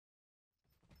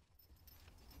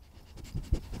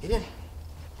Get in.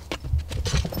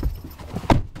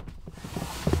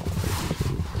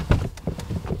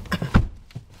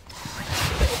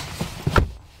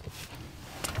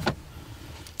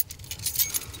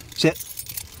 Sit.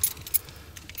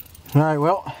 All right,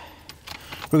 well,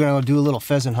 we're gonna go do a little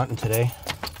pheasant hunting today.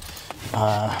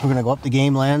 We're gonna go up the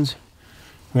game lands.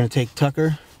 We're gonna take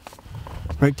Tucker.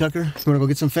 Right, Tucker? You wanna go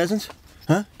get some pheasants?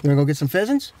 Huh? You wanna go get some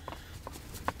pheasants?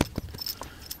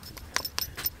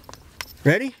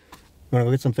 Ready? You wanna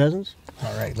go get some pheasants?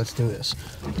 All right, let's do this.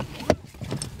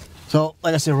 So,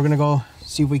 like I said, we're gonna go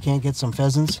see if we can't get some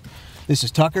pheasants. This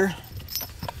is Tucker,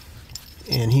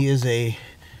 and he is a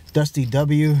Dusty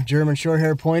W German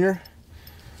Shorthair pointer.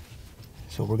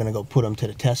 So we're gonna go put him to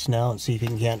the test now and see if he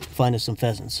can't find us some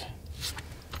pheasants.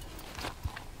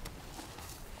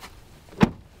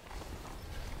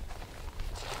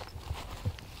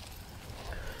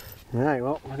 All right,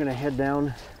 well, we're gonna head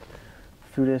down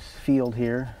through this field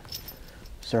here,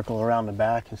 circle around the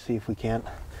back and see if we can't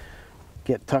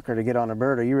get Tucker to get on a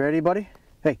bird. Are you ready, buddy?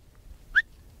 Hey,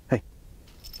 hey,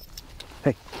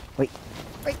 hey, wait,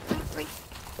 wait, wait, wait.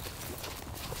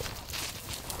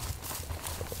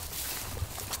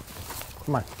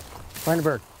 Come on, find a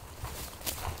bird.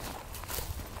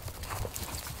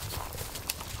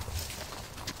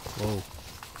 Whoa.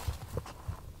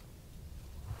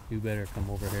 You better come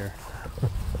over here.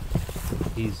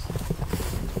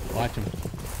 Watch him.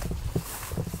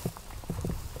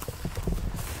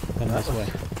 Come this way.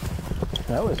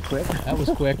 That was quick. That was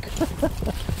quick.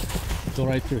 Go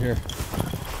right through here.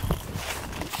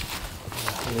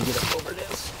 Let me get up over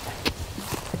this.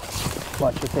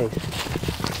 Watch your face.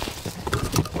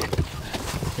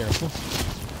 Careful.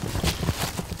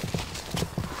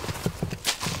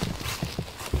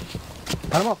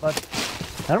 Hunt him up, bud.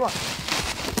 Hunt him up.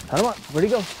 Hunt him up. Where'd he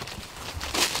go?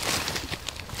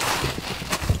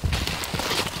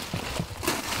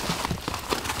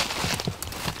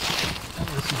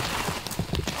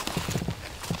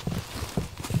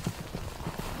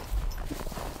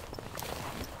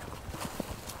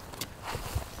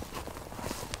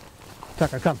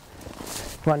 Tucker, come.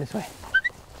 Come on this way.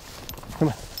 Come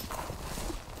on.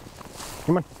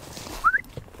 Come on.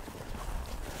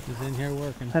 He's in here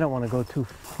working. I don't want to go too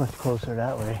much closer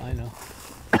that way. I know.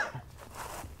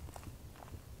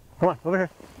 Come on, over here.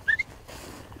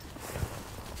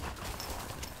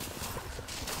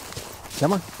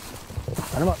 Come on.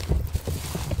 Hunt him up.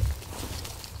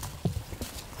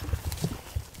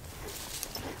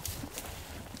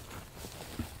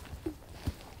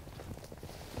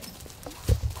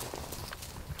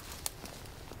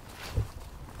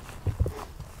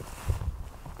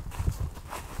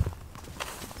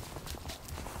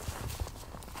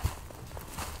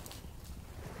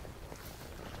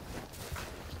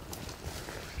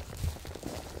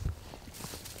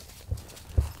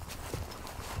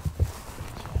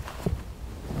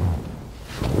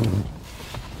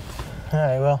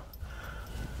 Alright, well,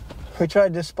 we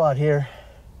tried this spot here.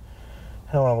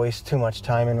 I don't want to waste too much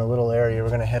time in a little area. We're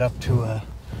going to head up to a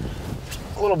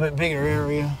little bit bigger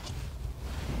area.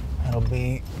 That'll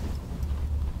be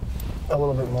a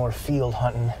little bit more field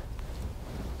hunting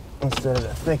instead of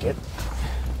the thicket.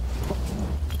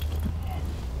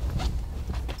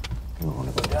 I don't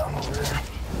want to go down over there.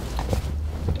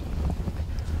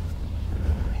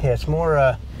 Yeah, it's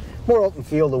more open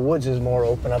field. The woods is more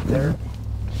open up there.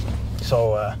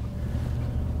 So I'm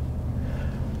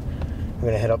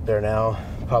gonna head up there now.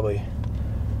 Probably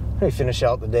finish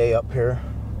out the day up here.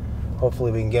 Hopefully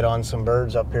we can get on some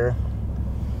birds up here.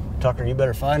 Tucker, you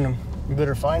better find them. You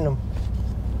better find them.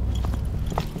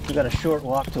 We got a short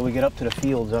walk till we get up to the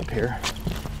fields up here.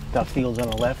 Got fields on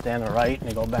the left and the right, and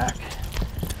they go back.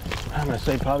 I'm gonna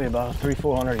say probably about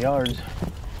 300-400 yards.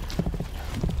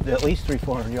 At least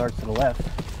 300-400 yards to the left.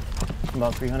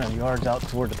 About 300 yards out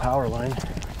toward the power line.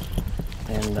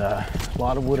 And a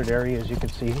lot of wooded area, as you can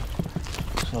see.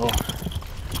 So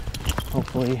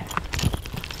hopefully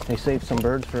they save some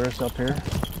birds for us up here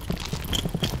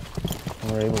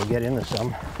and we're able to get into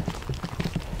some.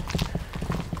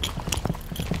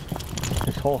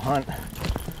 This whole hunt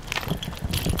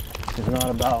is not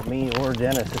about me or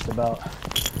Dennis. It's about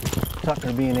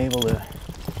Tucker being able to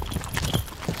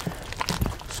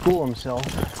school himself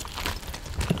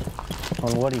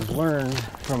on what he's learned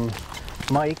from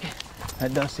Mike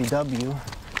at Dusty W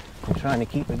and trying to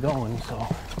keep it going. So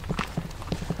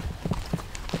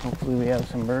hopefully we have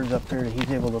some birds up here that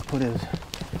he's able to put his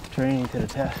training to the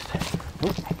test.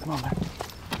 Oops, come on, man.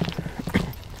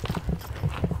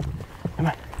 Come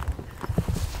on.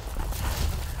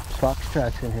 There's fox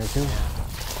tracks in here too.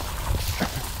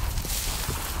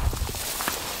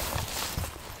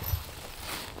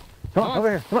 Come on, over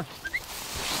here. Come on.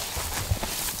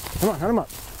 Come on, hunt him up.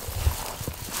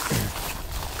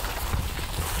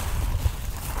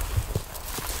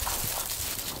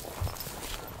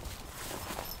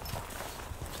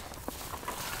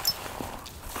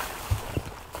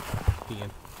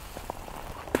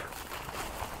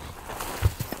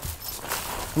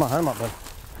 Come on, hunt him up, bud.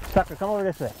 Tucker, come over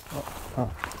this way.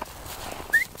 Oh.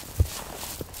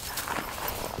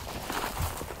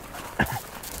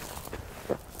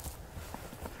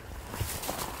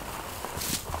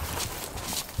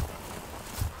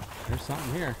 There's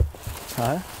something here.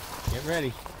 Huh? Get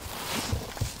ready.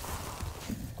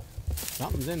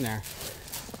 Something's in there.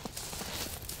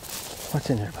 What's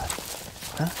in there, bud?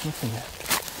 Huh? What's in there?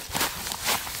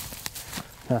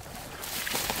 Nothing.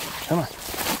 Come on.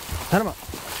 Hunt him up.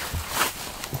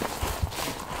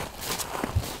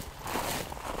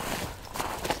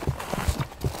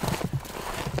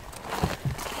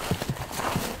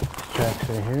 Tracks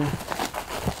right here.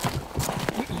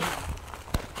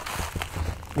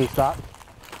 He stopped.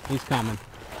 He's coming.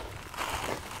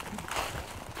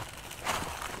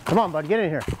 Come on, bud, get in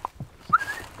here.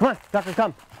 Come on, Tucker,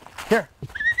 come. Here.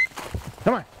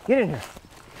 Come on, get in here.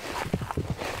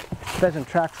 Pheasant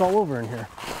tracks all over in here.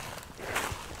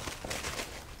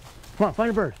 Come on,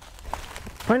 find a bird.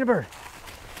 Find a bird.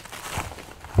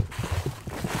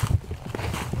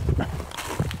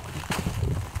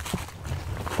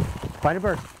 Find a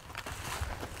bird.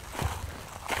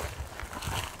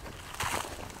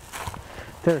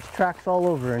 There's tracks all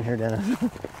over in here, Dennis.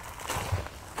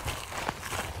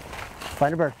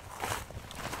 Find a bird.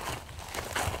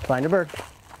 Find a bird.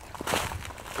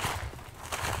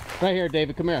 Right here,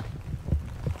 David, come here.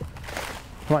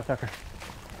 Come on, Tucker.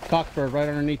 Cockbird right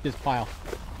underneath this pile.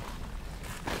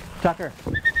 Tucker.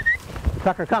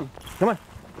 Tucker, come. Come on.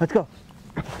 Let's go.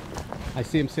 I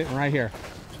see him sitting right here.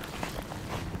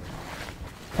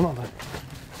 Come on, bud.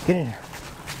 Get in here.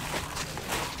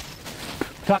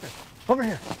 Tucker, over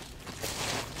here.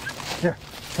 Here,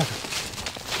 Tucker.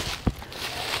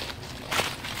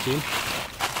 See him?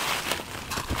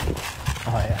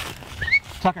 Oh, yeah.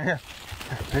 Tucker, here.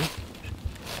 Ready?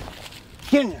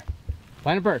 Get in there.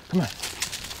 Find a bird. Come on.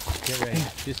 Get ready.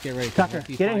 Just get ready. Tucker, Once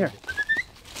he get in here.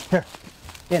 finds Here.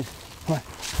 In. Come on.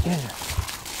 Get in there.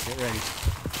 it, Get ready.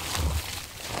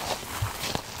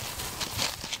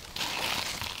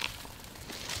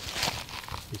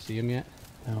 You see him yet?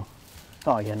 No.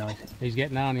 Oh, yeah, no. He's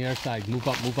getting out on the other side. Move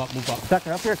up, move up, move up.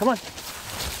 Tucker, up here. Come on.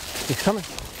 He's coming.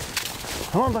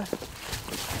 Come on, bud.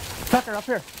 Tucker, up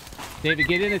here. David,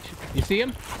 get in it. You see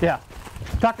him? Yeah.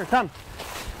 Tucker, come.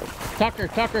 Tucker,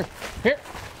 Tucker. Here.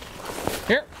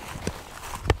 Here.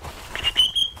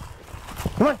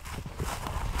 Come on.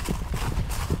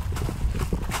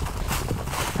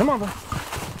 Come on, bud.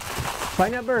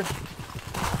 Find that bird.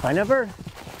 Find that bird.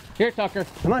 Here, Tucker.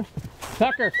 Come on.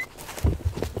 Tucker.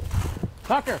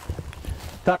 Tucker.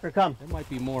 Tucker, come. There might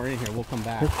be more in here. We'll come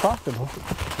back. It's possible.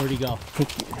 Where'd he go?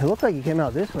 It looked like he came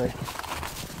out this way.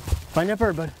 Find that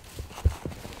bird, bud.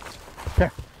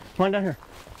 There. Come on down here.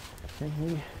 Okay,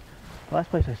 maybe. Last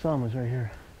place I saw him was right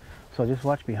here. So just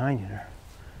watch behind you there.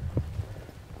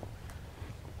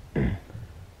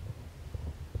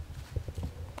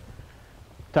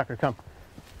 Tucker, come.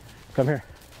 Come here.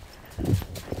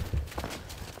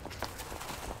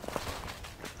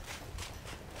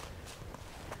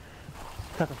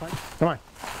 Tucker, find. Come on.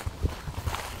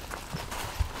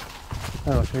 I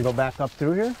don't know, should we go back up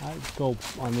through here? I'd go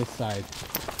on this side.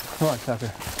 Come on,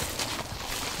 Tucker.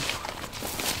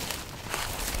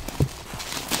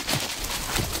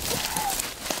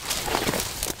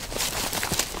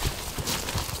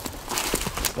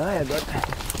 Go ahead, bud.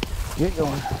 Get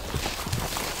going.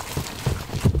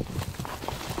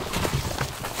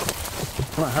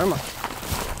 Come on, hunt him up.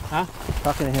 Huh?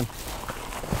 Talking to him.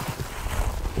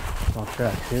 All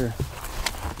tracks here.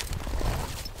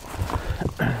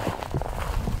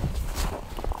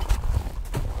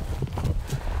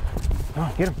 Come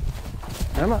on, get him.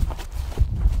 Hunt him up.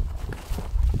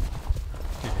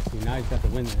 Yeah, see, now he's got the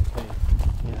wind in his face.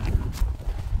 Yeah.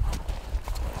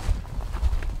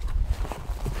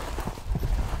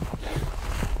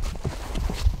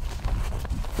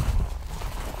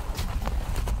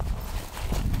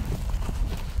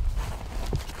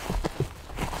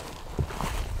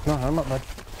 Come on, hunt him up, bud.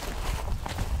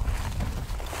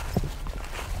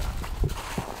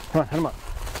 Come on, hunt him up.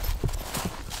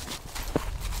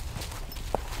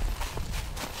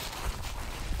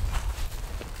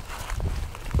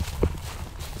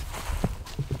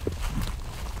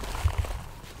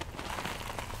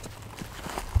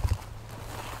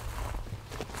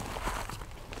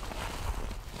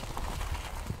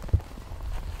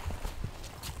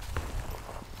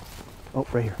 Oh,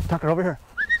 right here. Tucker, over here.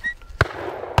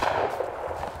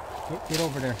 Get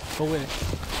over there. Go with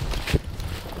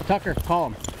it. Tucker, call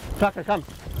him. Tucker, come.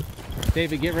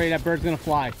 David, get ready. That bird's gonna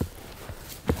fly.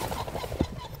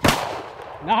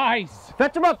 Nice.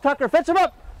 Fetch him up, Tucker. Fetch him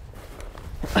up.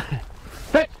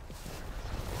 Fetch.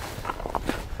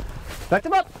 Fetch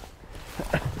him up.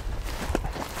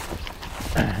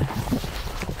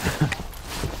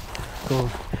 Cool.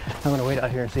 I'm gonna wait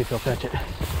out here and see if he'll fetch it.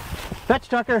 Fetch,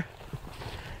 Tucker.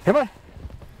 Come on.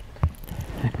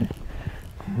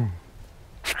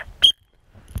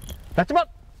 Fetch him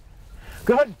up.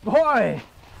 Good boy.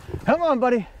 Come on,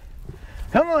 buddy.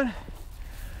 Come on.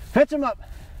 Fetch him up.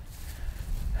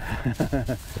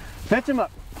 Fetch him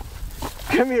up.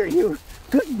 Come here, you.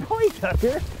 Good boy,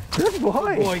 Tucker. Good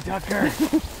boy. Good boy, Tucker.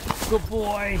 Good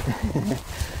boy.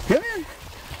 Come here.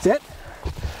 Sit.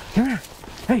 Come here.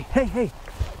 Hey, hey, hey.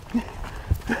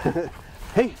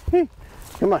 Hey, hey.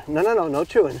 Come on. No, no, no. No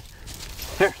chewing.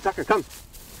 Here, Tucker, come.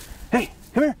 Hey,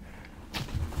 come here.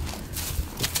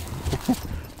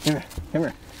 Come here. Come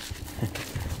here.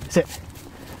 Sit.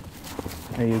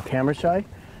 Are you camera shy?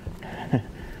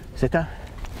 Sit down.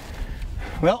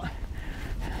 Well,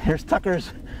 here's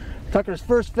Tucker's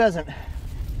first pheasant.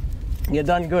 You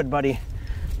done good, buddy.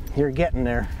 You're getting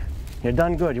there. You're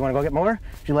done good. You want to go get more?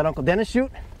 Did you let Uncle Dennis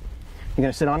shoot? You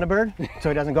gonna sit on the bird so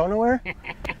he doesn't go nowhere?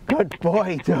 Good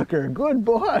boy, Tucker. Good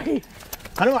boy.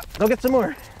 I know what. Go get some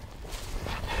more.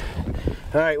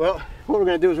 All right. Well, what we're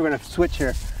gonna do is we're gonna switch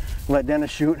here. Let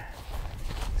Dennis shoot.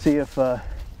 See if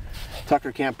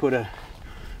Tucker can't put a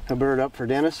bird up for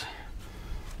Dennis.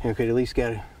 And we could at least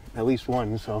get at least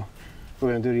one. So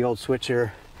we're gonna do the old switch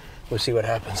here. We'll see what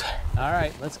happens. All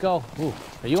right, let's go. Ooh,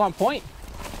 are you on point?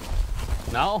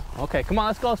 No? Okay, come on,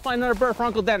 let's go. Let's find another bird for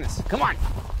Uncle Dennis. Come on.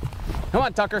 Come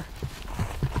on, Tucker.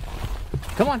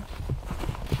 Come on.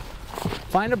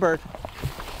 Find a bird.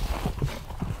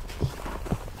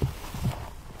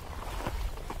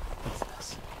 What's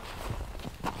this?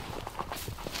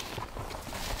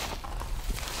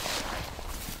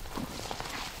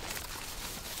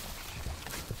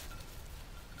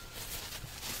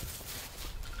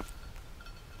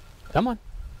 Come on.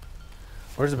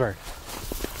 Where's the bird?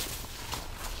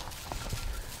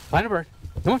 Find a bird.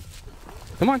 Come on.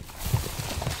 Come on.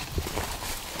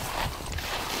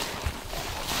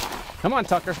 Come on,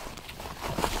 Tucker.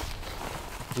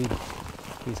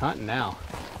 He's hunting now.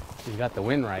 He's got the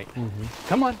wind right.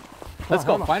 Come on. Let's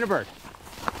go. Find a bird.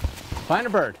 Find a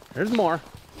bird. There's more.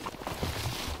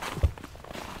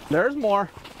 There's more.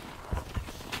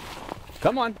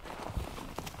 Come on.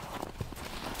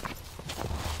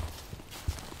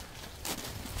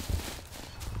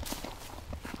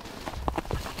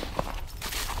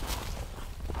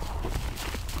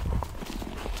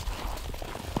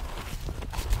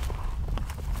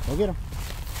 Go get him.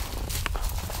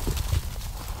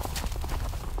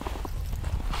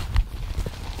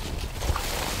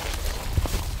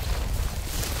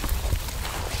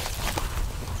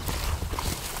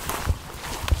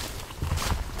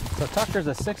 So Tucker's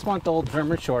a 6-month-old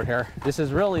German Shorthair. This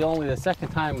is really only the second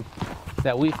time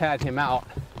that we've had him out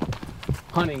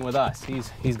hunting with us.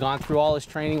 He's gone through all his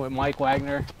training with Mike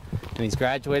Wagner and he's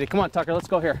graduated. Come on, Tucker, let's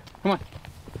go here. Come on.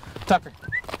 Tucker,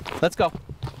 let's go.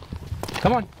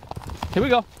 Come on. Here we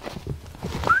go.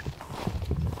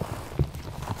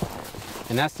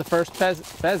 And that's the first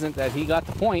pheasant that he got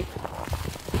the point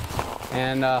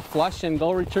and flush and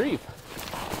go retrieve.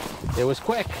 It was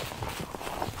quick.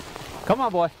 Come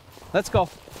on, boy. Let's go.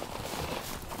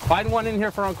 Find one in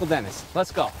here for Uncle Dennis.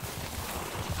 Let's go.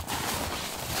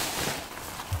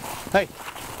 Hey.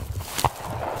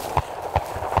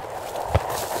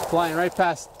 Flying right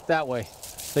past that way.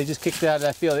 They just kicked it out of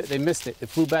that field. They missed it. It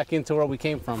flew back into where we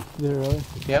came from. Did it really?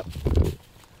 Yep.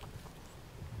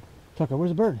 Tucker,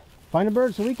 where's the bird? Find a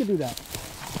bird so we could do that.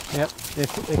 Yep.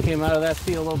 It came out of that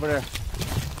field over there.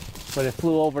 But it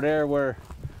flew over there where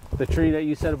the tree that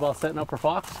you said about setting up for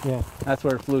fox? Yeah. That's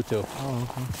where it flew to. Oh,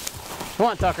 okay. Come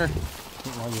on, Tucker.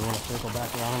 Well, you want to circle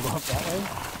back around and go up that way?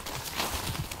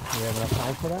 Do we have enough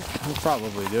time for that? We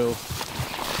probably do.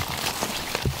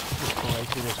 Just go right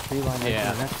through this tree line right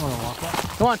Yeah. to the next one and walk up.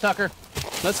 Come on, Tucker.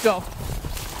 Let's go.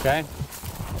 Okay.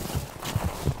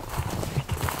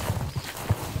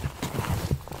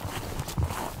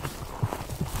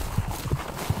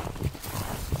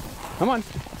 Come on.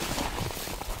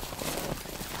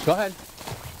 Go ahead.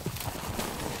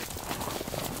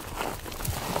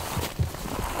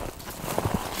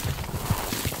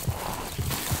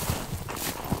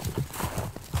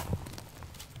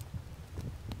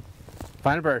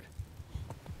 Find a bird.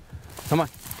 Come on,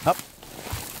 up.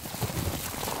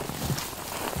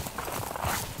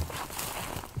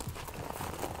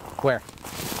 Where?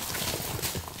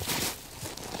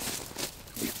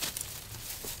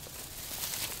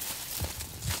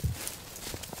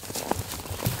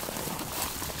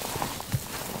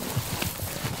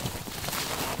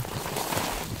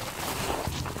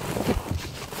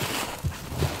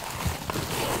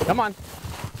 Come on.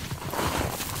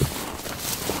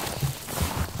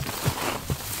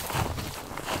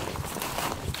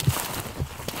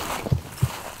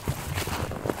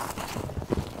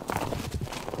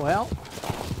 Well,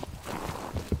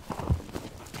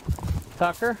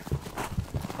 Tucker,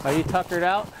 are you tuckered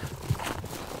out?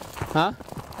 Huh?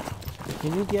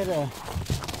 Can you get a...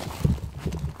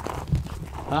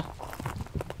 Huh?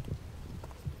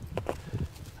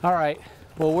 All right,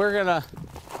 well, we're gonna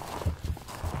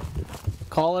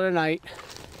call it a night.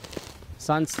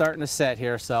 Sun's starting to set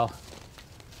here, so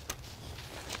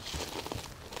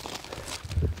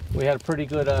we had a pretty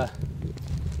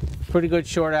good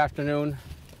short afternoon.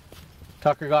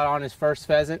 Tucker got on his first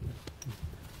pheasant.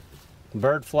 The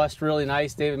bird flushed really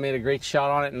nice. David made a great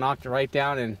shot on it and knocked it right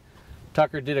down, and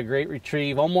Tucker did a great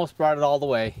retrieve, almost brought it all the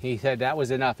way. He said that was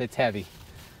enough, it's heavy.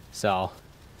 So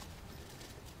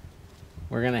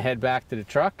we're gonna head back to the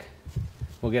truck.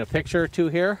 We'll get a picture or two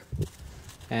here,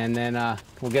 and then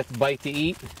we'll get the bite to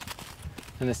eat,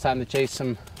 and it's time to chase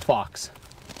some fox.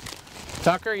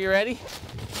 Tucker, you ready?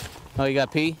 Oh, you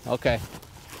got pee? Okay.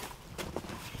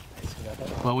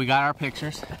 Well, we got our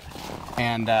pictures,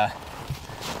 and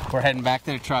we're heading back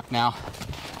to the truck now.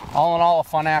 All in all, a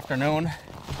fun afternoon.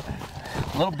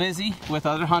 A little busy with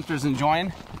other hunters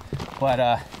enjoying,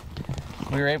 but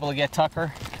we were able to get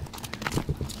Tucker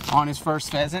on his first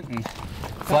pheasant and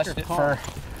flushed it for,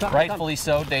 rightfully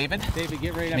so, David. David,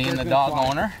 get ready. Being the dog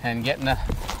owner and getting a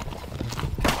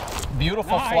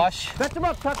beautiful flush. Fetch him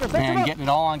up, Tucker. Fetch him And up. getting it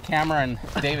all on camera, and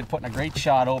David putting a great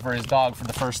shot over his dog for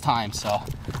the first time. So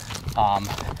a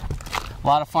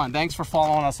lot of fun. Thanks for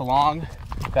following us along.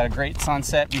 Got a great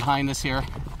sunset behind us here,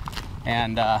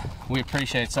 and we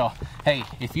appreciate it. So hey,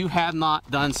 if you have not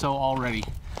done so already,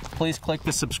 please click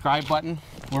the subscribe button.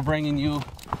 We're bringing you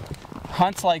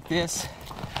hunts like this,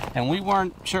 and we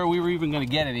weren't sure we were even going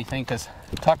to get anything because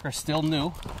Tucker's still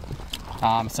new.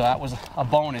 So that was a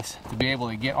bonus to be able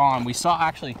to get on. We saw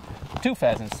actually 2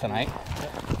 pheasants tonight,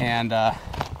 and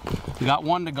we got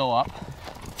one to go up,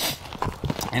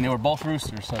 and they were both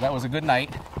roosters, so that was a good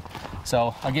night.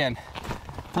 So again,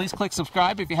 please click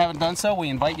subscribe if you haven't done so. We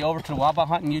invite you over to the Bout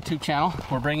Huntin YouTube channel.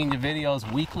 We're bringing you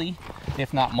videos weekly,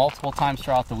 if not multiple times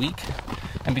throughout the week.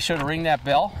 And be sure to ring that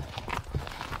bell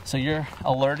so you're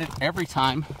alerted every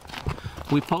time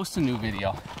we post a new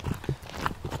video.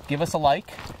 Give us a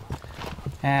like,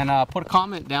 and put a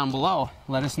comment down below.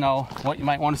 Let us know what you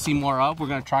might want to see more of. We're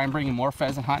going to try and bring you more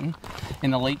pheasant hunting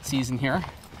in the late season here,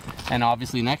 and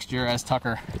obviously next year as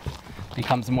Tucker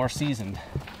becomes more seasoned.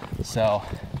 So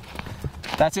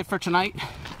that's it for tonight.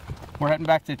 We're heading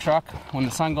back to the truck. When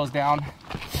the sun goes down,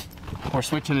 we're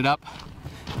switching it up,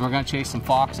 and we're going to chase some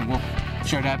fox, and we'll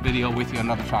share that video with you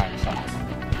another time. So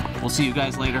we'll see you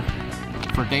guys later.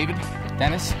 For David,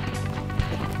 Dennis,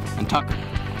 and Tucker,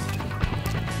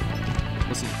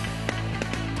 we'll see you.